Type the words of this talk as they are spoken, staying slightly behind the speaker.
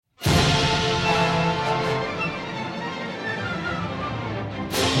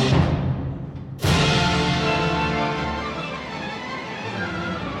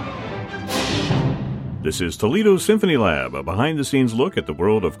This is Toledo Symphony Lab, a behind-the-scenes look at the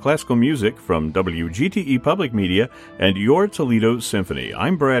world of classical music from WGTE Public Media and your Toledo Symphony.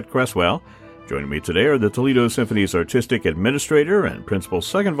 I'm Brad Cresswell. Joining me today are the Toledo Symphony's artistic administrator and principal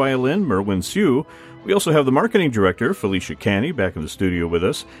second violin, Merwin Siu. We also have the marketing director, Felicia Canny, back in the studio with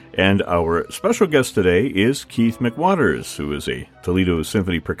us. And our special guest today is Keith McWatters, who is a Toledo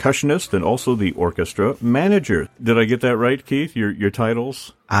Symphony percussionist and also the orchestra manager. Did I get that right, Keith, your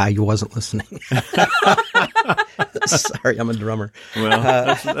titles? You wasn't listening. Sorry, I'm a drummer.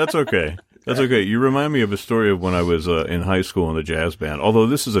 Well, that's okay. That's okay. You remind me of a story of when I was in high school in the jazz band. Although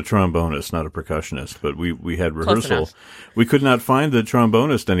this is a trombonist, not a percussionist, but we had rehearsal. We could not find the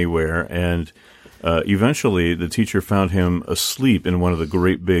trombonist anywhere, and eventually the teacher found him asleep in one of the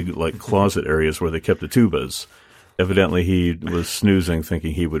great big closet areas where they kept the tubas. Evidently, he was snoozing,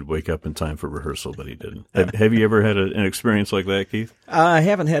 thinking he would wake up in time for rehearsal, but he didn't. Have you ever had an experience like that, Keith? I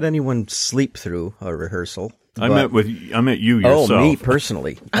haven't had anyone sleep through a rehearsal. I meant you yourself. Oh, me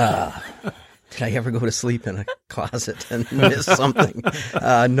personally. Did I ever go to sleep in a closet and miss something?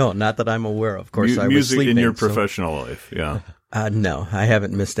 No, not that I'm aware of. Of course, I was sleeping. Music in your professional life, yeah. No, I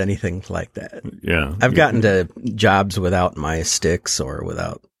haven't missed anything like that. Yeah. I've gotten to jobs without my sticks or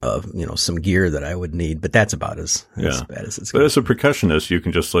without, some gear that I would need, but that's about as bad as it's going. But as a percussionist, you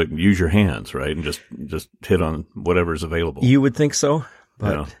can just use your hands, right? And just hit on whatever's available. You would think so?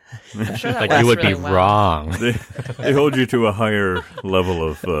 But sure you would be wrong. They hold you to a higher level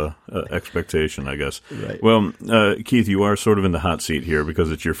of expectation, I guess. Right. Well, Keith, you are sort of in the hot seat here because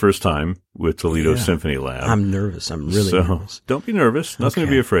it's your first time with Toledo Symphony Lab. I'm nervous. I'm really nervous. Don't be nervous. Nothing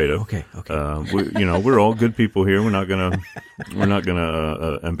to be afraid of. Okay. We're all good people here. We're not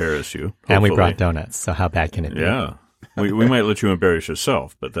gonna embarrass you. Hopefully. And we brought donuts. So how bad can it be? Yeah. We might let you embarrass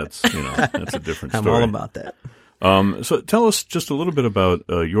yourself, but that's a different story. I'm all about that. So tell us just a little bit about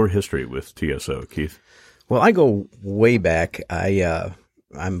your history with TSO, Keith. Well, I go way back.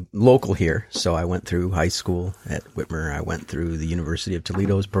 I'm local here, so I went through high school at Whitmer. I went through the University of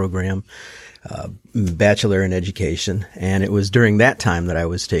Toledo's program, Bachelor in Education, and it was during that time that I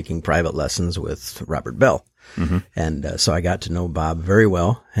was taking private lessons with Robert Bell. Mm-hmm. And so I got to know Bob very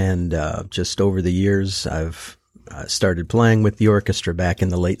well, and just over the years, I've started playing with the orchestra back in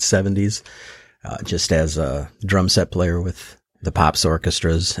the late 70s. Just as a drum set player with the Pops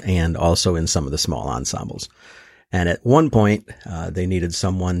orchestras and also in some of the small ensembles. And at one point, they needed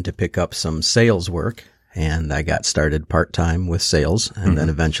someone to pick up some sales work, and I got started part-time with sales and then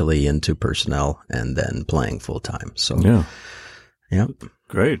eventually into personnel and then playing full-time. So, yeah.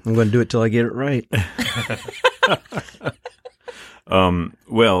 Great. I'm going to do it till I get it right.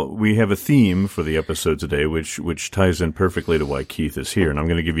 Well, we have a theme for the episode today, which ties in perfectly to why Keith is here. And I'm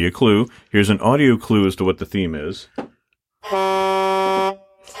going to give you a clue. Here's an audio clue as to what the theme is.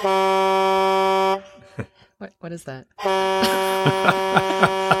 What is that?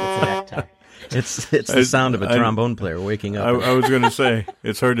 It's the sound of a trombone player waking up. I was going to say,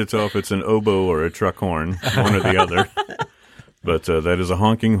 it's hard to tell if it's an oboe or a truck horn, one or the other. But that is a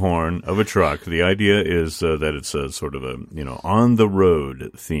honking horn of a truck. The idea is that it's a sort of a, on the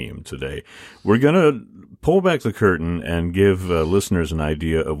road theme today. We're going to pull back the curtain and give listeners an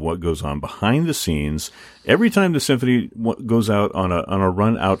idea of what goes on behind the scenes every time the symphony goes out on a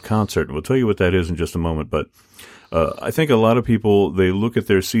run-out concert. We'll tell you what that is in just a moment. But I think a lot of people, they look at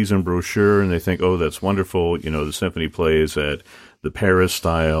their season brochure and they think, oh, that's wonderful. The symphony plays at the Paris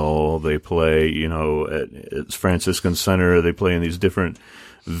style, they play, at Franciscan Center, they play in these different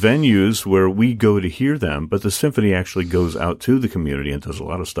venues where we go to hear them, but the symphony actually goes out to the community and does a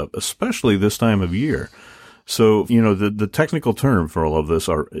lot of stuff, especially this time of year. So, the technical term for all of this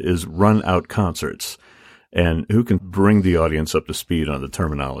is run-out concerts. And who can bring the audience up to speed on the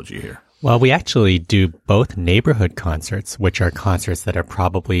terminology here? Well, we actually do both neighborhood concerts, which are concerts that are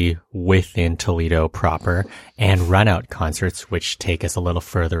probably within Toledo proper, and run-out concerts, which take us a little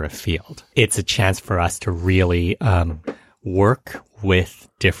further afield. It's a chance for us to really work with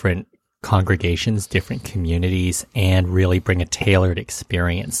different congregations, different communities, and really bring a tailored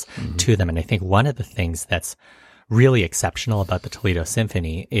experience to them. And I think one of the things that's really exceptional about the Toledo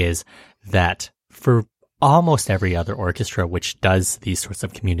Symphony is that for almost every other orchestra which does these sorts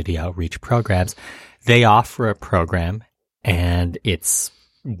of community outreach programs, they offer a program and it's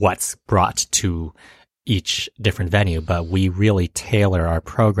what's brought to each different venue, but we really tailor our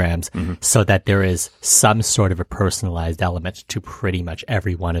programs so that there is some sort of a personalized element to pretty much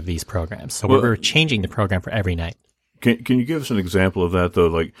every one of these programs. So we're changing the program for every night. Can you give us an example of that, though?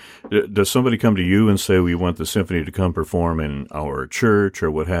 Like, does somebody come to you and say, we want the symphony to come perform in our church or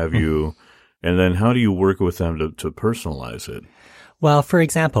what have you? And then how do you work with them to personalize it? Well, for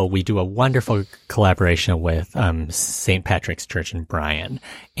example, we do a wonderful collaboration with St. Patrick's Church in Bryan,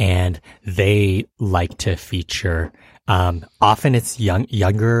 and they like to feature often it's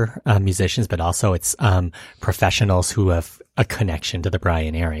younger musicians, but also it's professionals who have a connection to the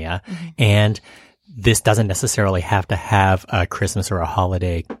Bryan area. Mm-hmm. And this doesn't necessarily have to have a Christmas or a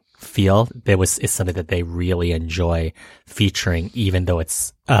holiday feel. It's something that they really enjoy featuring, even though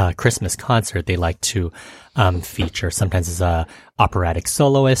it's a Christmas concert. They like to feature sometimes as a operatic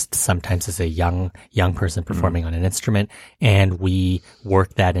soloist, sometimes as a young person performing on an instrument, and we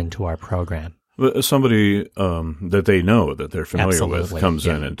work that into our program. Somebody that they know, that they're familiar with, comes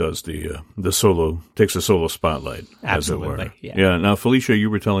in and does the solo, takes the solo spotlight, as it were. Yeah. Now, Felicia, you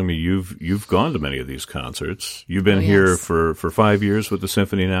were telling me you've gone to many of these concerts. You've been here for 5 years with the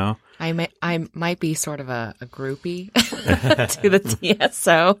symphony now. I might be sort of a groupie to the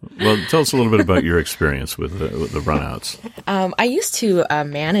TSO. Well, tell us a little bit about your experience with the runouts. I used to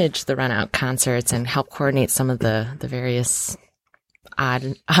manage the runout concerts and help coordinate some of the various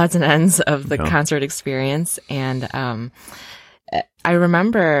odds and ends of the concert experience. And I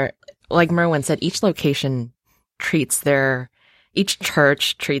remember, like Merwin said, each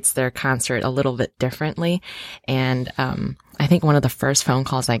church treats their concert a little bit differently. And I think one of the first phone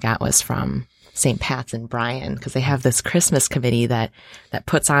calls I got was from St. Pat's in Bryan, because they have this Christmas committee that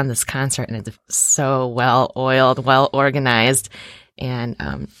puts on this concert, and it's so well oiled, well organized.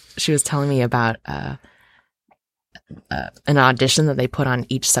 And she was telling me about an audition that they put on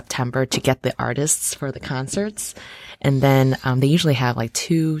each September to get the artists for the concerts. And then they usually have like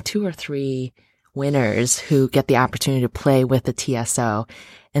two or three winners who get the opportunity to play with the TSO.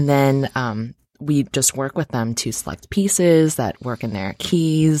 And then we just work with them to select pieces that work in their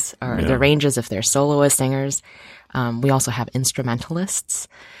keys or their ranges if they're soloist singers. We also have instrumentalists.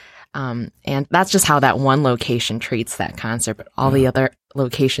 And that's just how that one location treats that concert. But all the other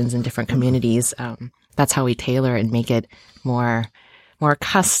locations in different communities, that's how we tailor and make it more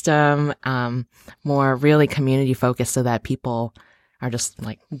custom, more really community focused, so that people are just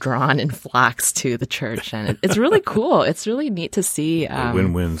like drawn in flocks to the church. And it's really cool. It's really neat to see. A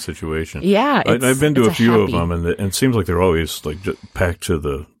win-win situation. Yeah. I've been to a few of them, and it seems like they're always like just packed to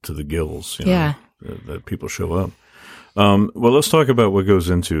the gills. You know, that people show up. Well, let's talk about what goes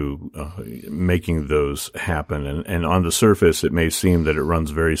into making those happen. And on the surface, it may seem that it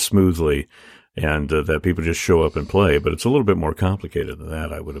runs very smoothly and that people just show up and play, but it's a little bit more complicated than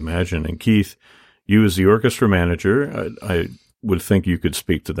that, I would imagine. And Keith, you as the orchestra manager, I would think you could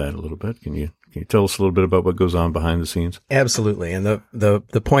speak to that a little bit. Can you tell us a little bit about what goes on behind the scenes? Absolutely. And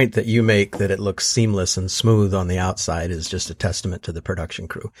the point that you make, that it looks seamless and smooth on the outside, is just a testament to the production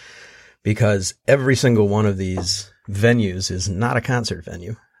crew, because every single one of these venues is not a concert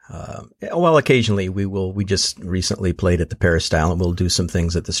venue. Well, occasionally we just recently played at the Peristyle, and we'll do some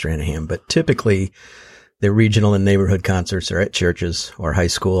things at the Stranahan, but typically the regional and neighborhood concerts are at churches or high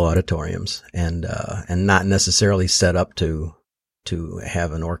school auditoriums, and not necessarily set up to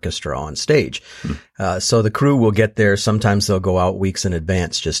have an orchestra on stage. So the crew will get there. Sometimes they'll go out weeks in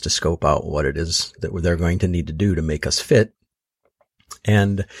advance just to scope out what it is that they're going to need to do to make us fit.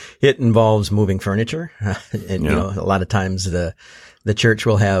 And it involves moving furniture. And, you know, a lot of times the church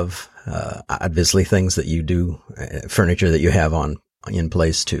will have, obviously things that you do, furniture that you have in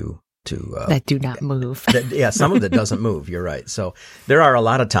place to that do not move. Some of it doesn't move. You're right. So there are a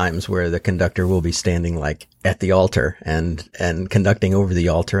lot of times where the conductor will be standing like at the altar and conducting over the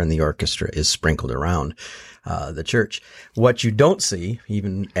altar, and the orchestra is sprinkled around the church. What you don't see,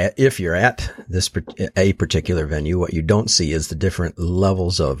 even if you're at a particular venue, what you don't see is the different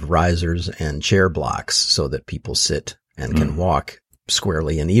levels of risers and chair blocks, so that people sit and can walk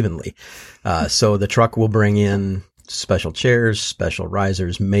squarely and evenly. So the truck will bring in special chairs, special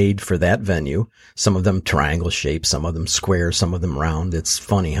risers made for that venue. Some of them triangle shaped, some of them square, some of them round. It's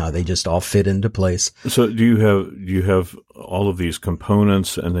funny how they just all fit into place. So do you have all of these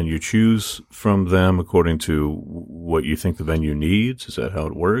components, and then you choose from them according to what you think the venue needs? Is that how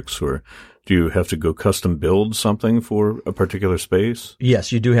it works? Or do you have to go custom build something for a particular space?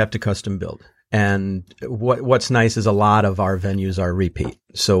 Yes, you do have to custom build. And what's nice is a lot of our venues are repeat.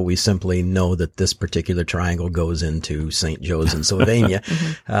 So we simply know that this particular triangle goes into St. Joe's in Sylvania.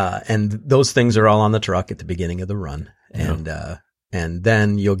 And those things are all on the truck at the beginning of the run. And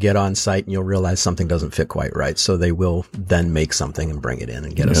then you'll get on site and you'll realize something doesn't fit quite right. So they will then make something and bring it in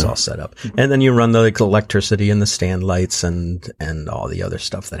and get us all set up. And then you run the electricity and the stand lights and all the other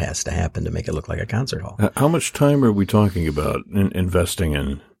stuff that has to happen to make it look like a concert hall. How much time are we talking about investing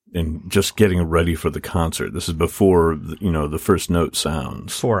in just getting ready for the concert? This is before, the first note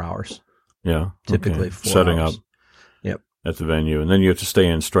sounds. 4 hours. Yeah. Typically 4 Setting hours. up. Yep. at the venue, and then you have to stay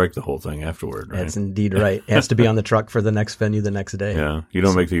and strike the whole thing afterward, right? That's indeed right. It has to be on the truck for the next venue the next day. Yeah. You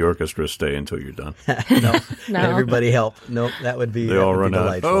don't make the orchestra stay until you're done. No. No. Everybody help. Nope, that would be They all run out.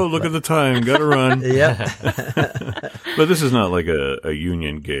 delightful. Oh, look at the time. Got to run. Yep. But this is not like a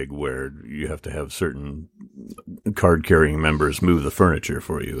union gig where you have to have certain card-carrying members move the furniture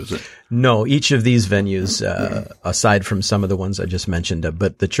for you, is it? No, each of these venues, aside from some of the ones I just mentioned,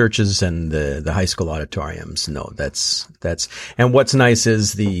 but the churches and the high school auditoriums, no, that's, and what's nice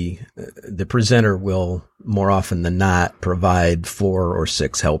is the presenter will more often than not provide 4 or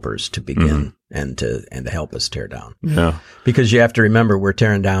 6 helpers to begin and to help us tear down. Yeah. Because you have to remember we're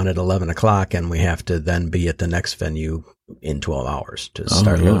tearing down at 11 o'clock and we have to then be at the next venue in 12 hours to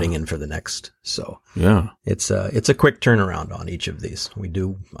start loading in for the next. So Yeah. it's a quick turnaround on each of these. We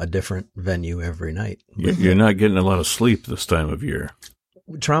do a different venue every night. You're not getting a lot of sleep this time of year,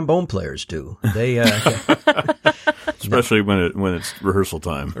 Trombone players do. They, especially when it's rehearsal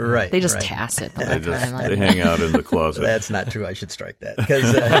time. right. They just right. tacit the They whole time. they hang out in the closet. That's not true. I should strike that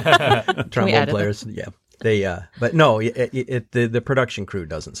because trombone edit players, yeah, they. But no, the production crew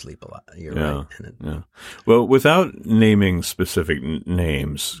doesn't sleep a lot. You're right. And Yeah. Well, without naming specific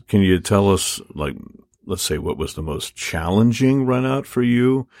names, can you tell us, like, let's say, what was the most challenging run out for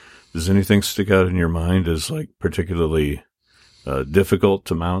you? Does anything stick out in your mind as like particularly difficult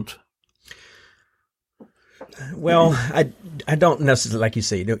to mount? Well, I don't necessarily, like you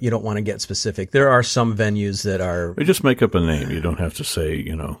say, you don't want to get specific. There are some venues that are. Or just make up a name. You don't have to say,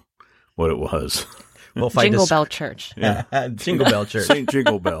 what it was. Well, if I Jingle just- Bell Church. Jingle Bell Church. St.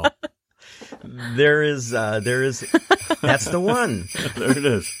 Jingle Bell. There is, that's the one. There it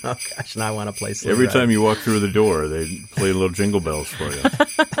is. Oh gosh, now I want to play Sleigh Every Ride. time you walk through the door, they play little jingle bells for you.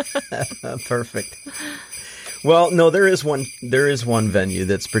 Perfect. Well, no, there is one venue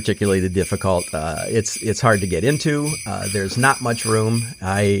that's particularly difficult. It's hard to get into. There's not much room.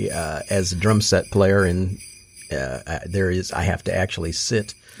 As a drum set player I have to actually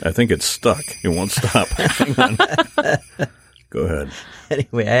sit. I think it's stuck. It won't stop. Hang on. Go ahead.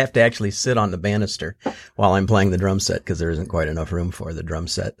 Anyway, I have to actually sit on the banister while I'm playing the drum set because there isn't quite enough room for the drum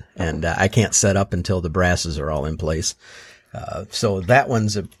set. And I can't set up until the brasses are all in place. So that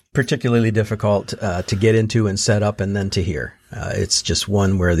one's particularly difficult to get into and set up and then to hear. It's just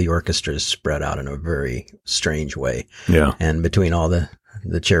one where the orchestra is spread out in a very strange way. Yeah. And between all the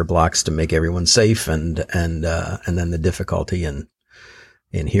chair blocks to make everyone safe and then the difficulty in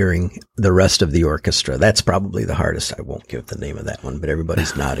hearing the rest of the orchestra. That's probably the hardest. I won't give the name of that one, but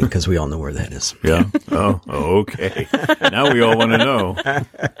everybody's nodding because we all know where that is. Yeah. Oh, okay. Now we all want to know.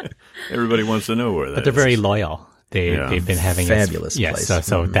 Everybody wants to know where that is. But they're very loyal. They've been having Fabulous Yes, place.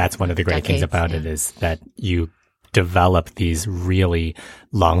 so that's one of the great things Decades, about it is that you develop these really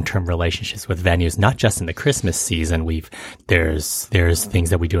long-term relationships with venues, not just in the Christmas season. There's things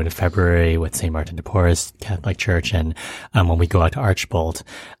that we do in February with St. Martin de Porres Catholic Church. And, when we go out to Archbold,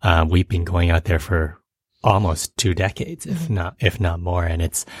 we've been going out there for almost 2 decades, if not more. And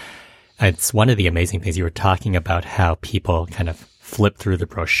it's one of the amazing things you were talking about, how people kind of flip through the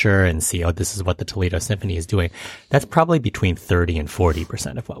brochure and see, oh, this is what the Toledo Symphony is doing. That's probably between 30 and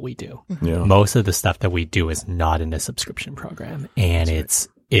 40% of what we do. Yeah. Most of the stuff that we do is not in a subscription program. And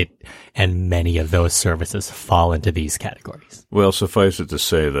and many of those services fall into these categories. Well, suffice it to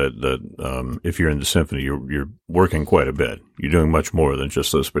say that if you're in the symphony, you're working quite a bit. You're doing much more than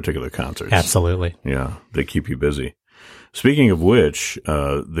just those particular concerts. Absolutely. Yeah, they keep you busy. Speaking of which,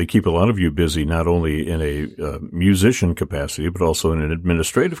 they keep a lot of you busy not only in a musician capacity, but also in an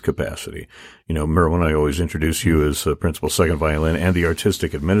administrative capacity. Merwin, I always introduce you as principal second violin and the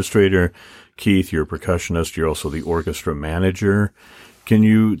artistic administrator. Keith, you're a percussionist. You're also the orchestra manager. Can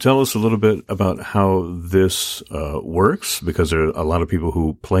you tell us a little bit about how this works? Because there are a lot of people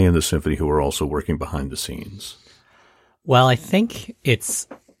who play in the symphony who are also working behind the scenes. Well, I think it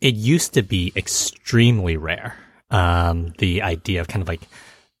used to be extremely rare. The idea of kind of like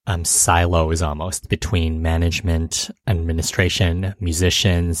silos almost between management, administration,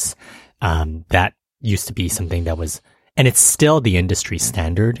 musicians, that used to be something that was, and it's still the industry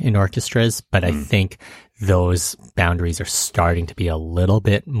standard in orchestras, but I think those boundaries are starting to be a little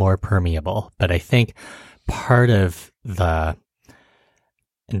bit more permeable. But I think part of and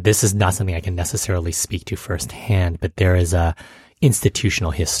this is not something I can necessarily speak to firsthand, but there is a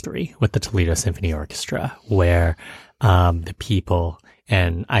institutional history with the Toledo Symphony Orchestra where the people,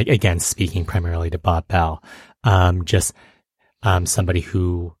 and I, again, speaking primarily to Bob Bell, somebody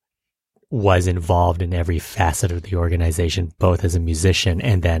who was involved in every facet of the organization, both as a musician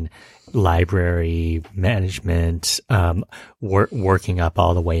and then library management, working up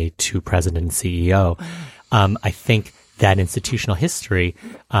all the way to president and CEO. I think that institutional history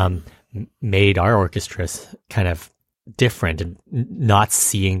made our orchestras kind of different, and not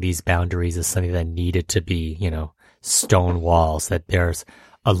seeing these boundaries as something that needed to be, stone walls, that there's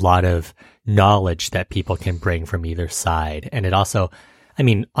a lot of knowledge that people can bring from either side. And it also,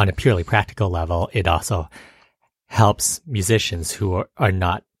 on a purely practical level, it also helps musicians who are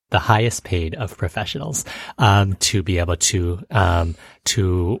not the highest paid of professionals, to be able to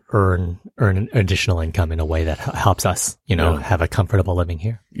earn additional income in a way that helps us, have a comfortable living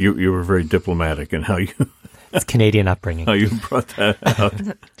here. You were very diplomatic in how you it's Canadian upbringing. How you brought that out.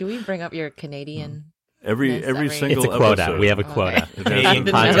 Do we bring up your Canadian? Every single it's a quota. episode. We have a quota. Okay. Canadian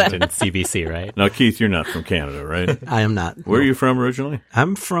content in CBC, right? Now, Keith, you're not from Canada, right? I am not. Where are you from originally? I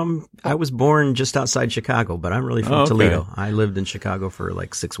was born just outside Chicago, but I'm really from Toledo. I lived in Chicago for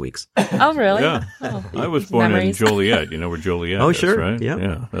like 6 weeks. Oh, really? Yeah. Oh, I was born in Joliet. You know where Joliet is, sure. right? Yep.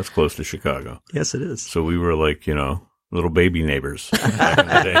 Yeah, that's close to Chicago. Yes, it is. So we were like, little baby neighbors back in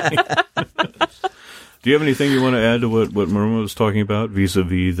the day. Do you have anything you want to add to what Maruma was talking about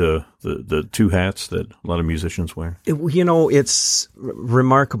vis-a-vis the two hats that a lot of musicians wear? It's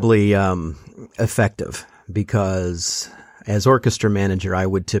remarkably effective, because as orchestra manager, I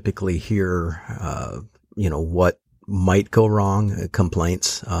would typically hear, what might go wrong,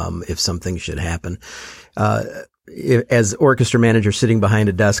 complaints, if something should happen. As orchestra manager, sitting behind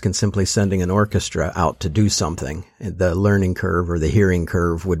a desk and simply sending an orchestra out to do something, the learning curve or the hearing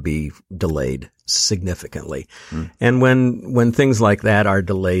curve would be delayed significantly. And when things like that are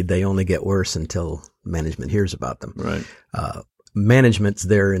delayed, they only get worse until management hears about them. Right. Management's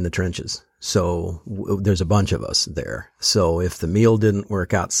there in the trenches. So there's a bunch of us there. So if the meal didn't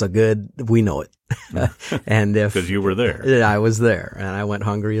work out so good, we know it. And because you were there. I was there, and I went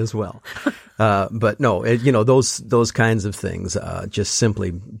hungry as well. But no, those kinds of things, just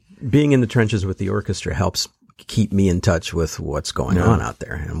simply being in the trenches with the orchestra helps keep me in touch with what's going on out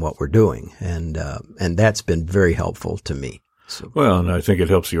there and what we're doing. And that's been very helpful to me. So. Well, and I think it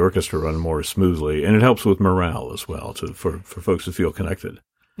helps the orchestra run more smoothly, and it helps with morale as well for folks to feel connected.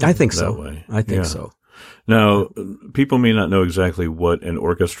 I think so. Way. I think so. Now, people may not know exactly what an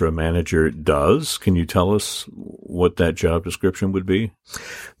orchestra manager does. Can you tell us what that job description would be?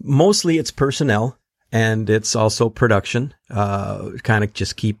 Mostly it's personnel, and it's also production. Kind of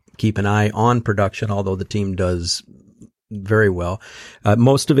just keep an eye on production, although the team does very well.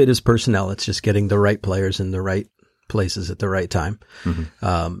 Most of it is personnel. It's just getting the right players in the right places at the right time.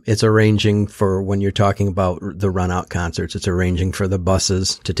 Mm-hmm. It's arranging for when you're talking about the run out concerts, it's arranging for the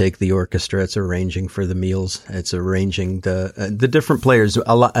buses to take the orchestra. It's arranging for the meals. It's arranging the different players.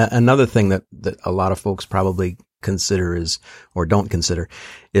 Another thing that a lot of folks probably consider or don't consider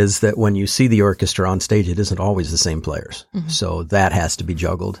is that when you see the orchestra on stage, it isn't always the same players. Mm-hmm. So that has to be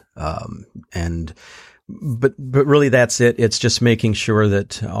juggled. But really that's it. It's just making sure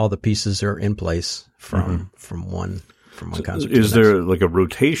that all the pieces are in place from one concert. Is there like a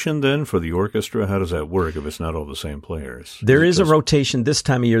rotation then for the orchestra? How does that work if it's not all the same players? There is a rotation. This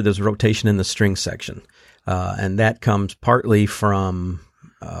time of year, there's a rotation in the string section. And that comes partly from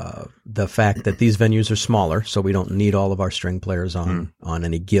the fact that these venues are smaller, so we don't need all of our string players on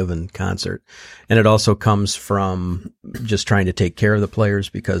any given concert. And it also comes from just trying to take care of the players,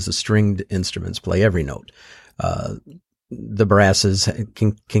 because the stringed instruments play every note. The brasses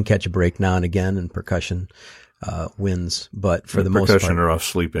can catch a break now and again, and percussion wins, but for the most part, percussion are off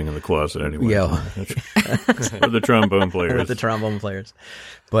sleeping in the closet anyway. Yeah, or the trombone players. Or the trombone players,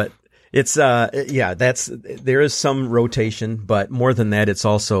 but. It's, there is some rotation, but more than that, it's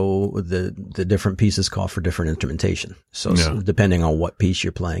also the different pieces call for different instrumentation. So depending on what piece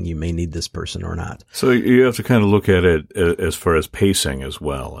you're playing, you may need this person or not. So you have to kind of look at it as far as pacing as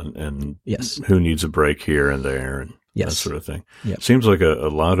well, and yes, who needs a break here and there and that sort of thing. Yep. Seems like a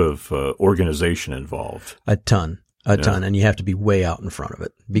lot of organization involved. A ton, and you have to be way out in front of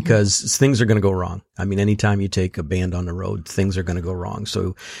it, because things are going to go wrong. I mean, anytime you take a band on the road, things are going to go wrong.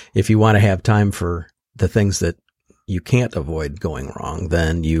 So if you want to have time for the things that you can't avoid going wrong,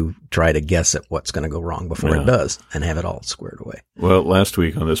 then you try to guess at what's going to go wrong before it does and have it all squared away. Well, last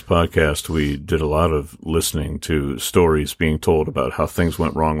week on this podcast, we did a lot of listening to stories being told about how things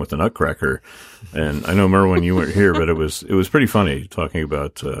went wrong with the Nutcracker. And I know, Merwin, you weren't here, but it was pretty funny talking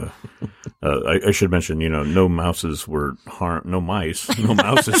about, I should mention, no mouses were harmed, no mice, no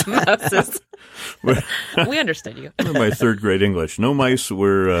mouses. Mouses. We understood you. My third grade English. No mice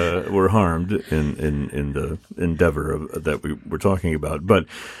were harmed in the endeavor that we were talking about. But,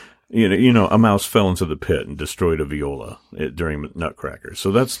 a mouse fell into the pit and destroyed a viola during Nutcracker.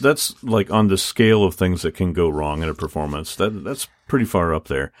 So that's like on the scale of things that can go wrong in a performance. That's pretty far up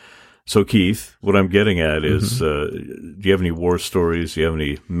there. So, Keith, what I'm getting at is, do you have any war stories? Do you have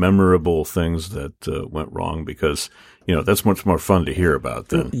any memorable things that went wrong? Because, that's much more fun to hear about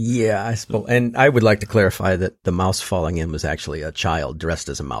than. Yeah, I suppose. And I would like to clarify that the mouse falling in was actually a child dressed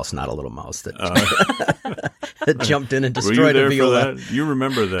as a mouse, not a little mouse that, that jumped in and destroyed Were you there a viola. for that? You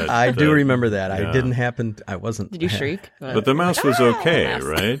remember that? I do remember that. yeah. I didn't happen. I wasn't. Did you shriek? But the mouse was okay,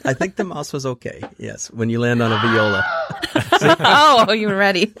 right? I think the mouse was okay. Yes. When you land on a viola, Oh, you were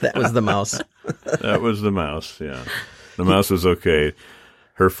ready. that was the mouse. That was the mouse, yeah. The mouse was okay.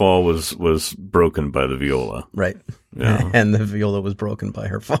 Her fall was broken by the viola. Right. Yeah. And the viola was broken by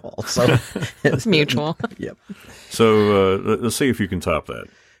her fall. So It's mutual. Yep. So let's see if you can top that.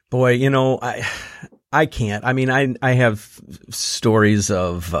 Boy, I can't. I mean, I have stories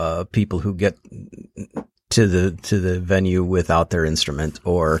of people who get to the venue without their instrument,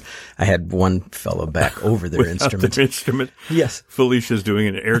 or I had one fellow back over their instrument. Their instrument? Yes. Felicia's doing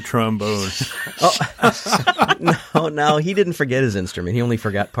an air trombone. No, he didn't forget his instrument. He only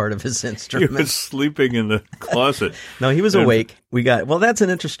forgot part of his He instrument. was sleeping in the closet. No, he was awake. That's an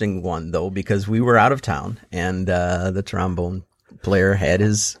interesting one though, because we were out of town and the trombone player had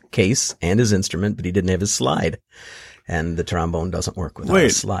his case and his instrument, but he didn't have his slide. And the trombone doesn't work without a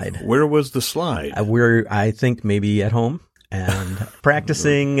slide. Where was the slide? We're, I think, maybe at home and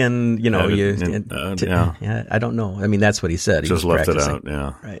practicing, and yeah. I don't know. I mean, that's what he said. He Just was left it practicing.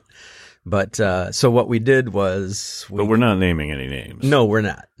 out, yeah. Right. But so what we did was, But we're not naming any names. no, we're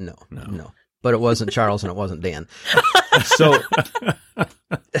not. No. But it wasn't Charles and it wasn't Dan. So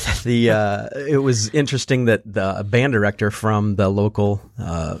it was interesting that the band director from the local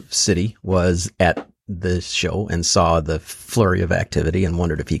city was at the show and saw the flurry of activity and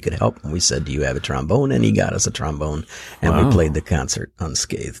wondered if he could help. And we said, "Do you have a trombone?" And he got us a trombone, and we played the concert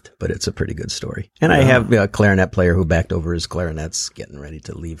unscathed. But it's a pretty good story. And I have a clarinet player who backed over his clarinets, getting ready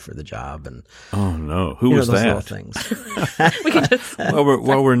to leave for the job. And Oh no, who was those that? little things. We can just.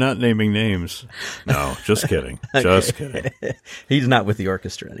 While we're not naming names. No, just kidding. Just kidding. He's not with the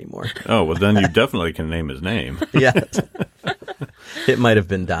orchestra anymore. Oh, well, then you definitely can name his name. Yeah. It might have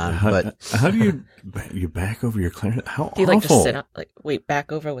been Don, but How do you back over your clarinet? How Do you awful. like just sit up? Like, wait,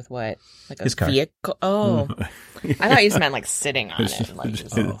 back over with what? Like a His car. vehicle? Oh, I thought you just meant like sitting on it. Like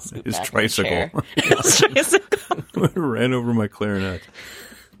just scoot his back in the tricycle. chair. His tricycle. Ran over my clarinet.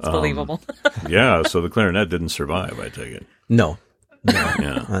 It's believable. Yeah, so the clarinet didn't survive, I take it. no.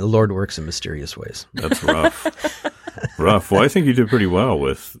 Yeah, The Lord works in mysterious ways. that's rough. Rough. Well, I think you did pretty well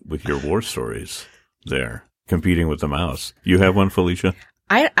with your war stories there, competing with the mouse. You have one, Felicia?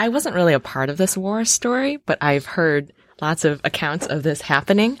 I wasn't really a part of this war story, but I've heard lots of accounts of this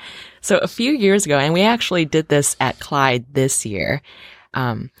happening. So a few years ago, and we actually did this at Clyde this year,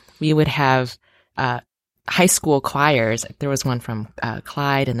 we would have high school choirs. There was one from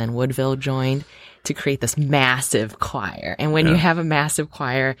Clyde, and then Woodville joined to create this massive choir. And when you have a massive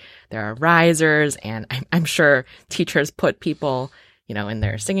choir, there are risers, and I'm sure teachers put people in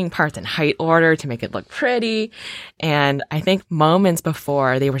their singing parts in height order to make it look pretty. And I think moments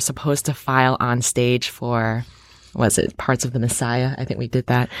before they were supposed to file on stage for, was it Parts of the Messiah? I think we did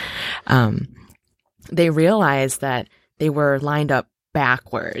that. They realized that they were lined up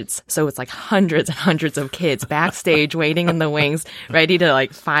backwards. So it's like hundreds and hundreds of kids backstage waiting in the wings, ready to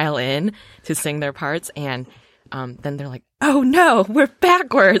like file in to sing their parts. And then they're like, "Oh no, we're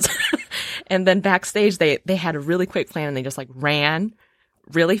backwards." And then backstage, they had a really quick plan, and they just like ran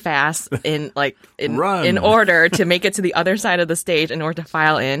really fast in order to make it to the other side of the stage in order to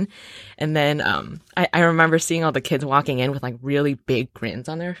file in. And then I remember seeing all the kids walking in with like really big grins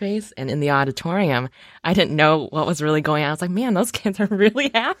on their face. And in the auditorium, I didn't know what was really going on. I was like, man, those kids are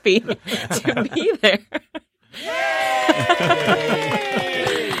really happy to be there.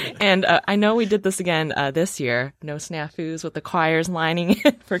 And I know we did this again this year. No snafus with the choirs lining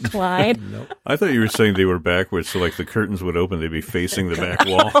it for Clyde. Nope. I thought you were saying they were backwards, so like the curtains would open, they'd be facing the back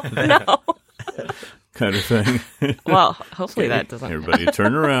wall. No. Kind of thing. Well, hopefully that doesn't Everybody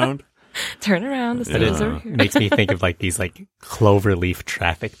turn around. turn around. The students are here. Makes me think of like these like cloverleaf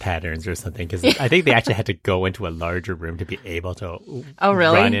traffic patterns or something, because I think they actually had to go into a larger room to be able to Oh,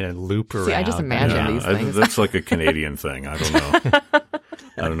 really? run in and loop around. See, I just imagine these things. That's like a Canadian thing. I don't know.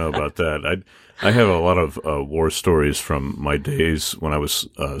 I don't know about that. I have a lot of war stories from my days when I was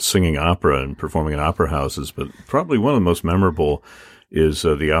singing opera and performing in opera houses, but probably one of the most memorable is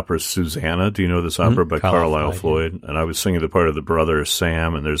the opera Susanna. Do you know this opera by Carlisle Floyd? And I was singing the part of the brother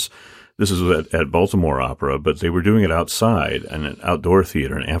Sam, and this is at Baltimore Opera, but they were doing it outside in an outdoor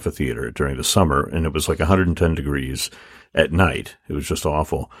theater, an amphitheater during the summer, and it was like 110 degrees at night. It was just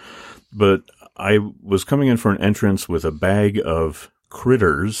awful. But I was coming in for an entrance with a bag of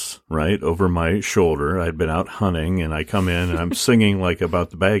critters, right, over my shoulder. I'd been out hunting, and I come in and I'm singing like about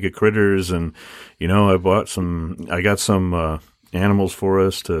the bag of critters, and I got some animals for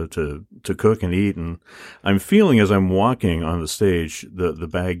us to cook and eat, and I'm feeling as I'm walking on the stage the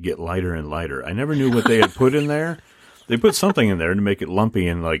bag get lighter and lighter. I never knew what they had put in there. They put something in there to make it lumpy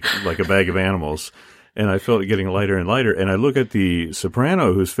and like a bag of animals. And I felt it getting lighter and lighter. And I look at the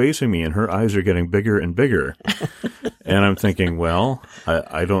soprano who's facing me, and her eyes are getting bigger and bigger. And I'm thinking, well,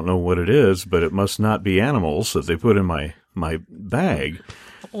 I don't know what it is, but it must not be animals that they put in my bag.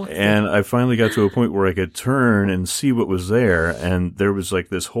 And I finally got to a point where I could turn and see what was there. And there was like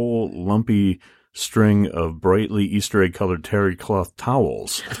this whole lumpy string of brightly Easter egg colored terry cloth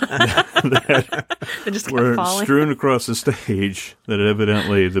towels that just were falling. strewn across the stage, that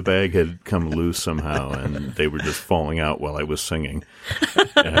evidently the bag had come loose somehow, and they were just falling out while I was singing.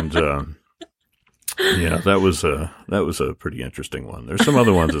 And that was a pretty interesting one. There's some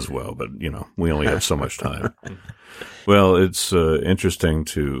other ones as well, but we only have so much time. Well, it's interesting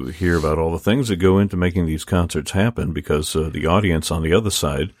to hear about all the things that go into making these concerts happen, because the audience on the other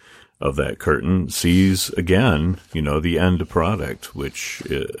side of that curtain sees again, the end product, which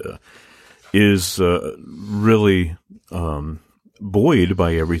is really buoyed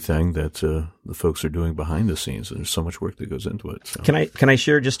by everything that the folks are doing behind the scenes. And there's so much work that goes into it. So. Can I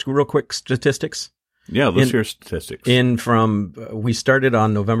share just real quick statistics? Yeah, let's hear statistics. We started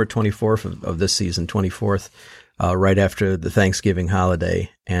on November 24th of this season, 24th, right after the Thanksgiving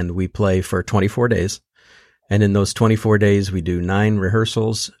holiday, and we play for 24 days. And in those 24 days, we do 9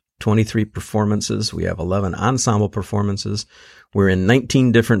 rehearsals, 23 performances. We have 11 ensemble performances. We're in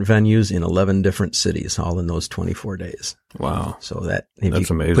 19 different venues in 11 different cities, all in those 24 days. Wow. So that's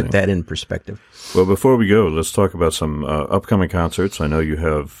amazing. Put that in perspective. Well, before we go, let's talk about some upcoming concerts. I know you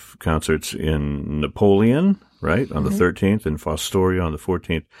have concerts in Napoleon, right, on the 13th, and Fostoria on the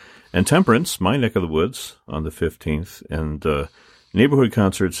 14th, and Temperance, my neck of the woods, on the 15th, and neighborhood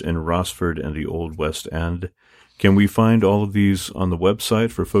concerts in Rossford and the Old West End. Can we find all of these on the website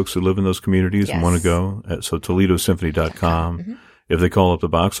for folks who live in those communities and want to go? So ToledoSymphony.com. Mm-hmm. If they call up the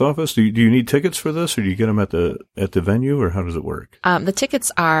box office, do you need tickets for this, or do you get them at the venue, or how does it work? The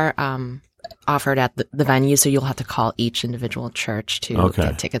tickets are offered at the venue, so you'll have to call each individual church to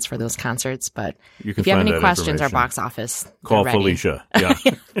get tickets for those concerts. But if you have any questions, our box office, call Felicia. Yeah,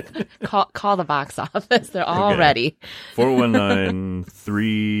 call the box office. They're all ready.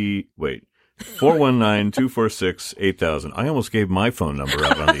 419-246-8000. I almost gave my phone number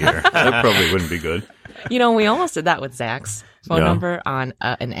out on the air. That probably wouldn't be good. We almost did that with Zach's phone number on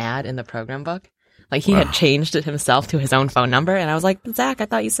an ad in the program book. Like he had changed it himself to his own phone number, and I was like, Zach, I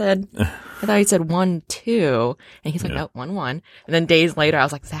thought you said 1, 2, and he's like, no, 1, 1. And then days later, I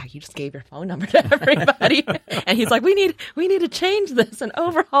was like, Zach, you just gave your phone number to everybody, and he's like, we need to change this and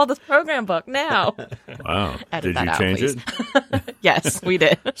overhaul this program book now. Wow, Edit did you change it? Yes, we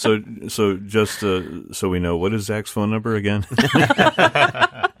did. So just so we know, what is Zach's phone number again?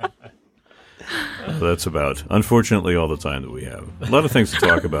 That's about, unfortunately, all the time that we have. A lot of things to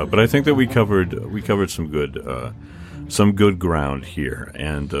talk about, but I think that we covered some good ground here,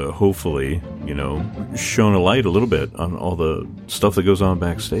 and hopefully, shone a light a little bit on all the stuff that goes on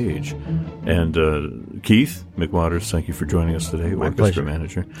backstage. And Keith McWatters, thank you for joining us today, My orchestra pleasure.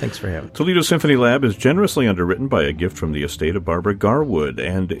 manager. Thanks for having me. Toledo Symphony Lab is generously underwritten by a gift from the estate of Barbara Garwood,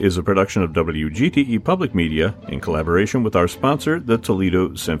 and is a production of WGTE Public Media in collaboration with our sponsor, the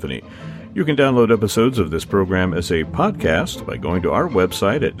Toledo Symphony. You can download episodes of this program as a podcast by going to our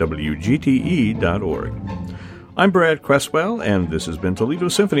website at wgte.org. I'm Brad Cresswell, and this has been Toledo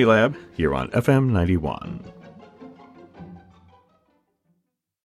Symphony Lab here on FM 91.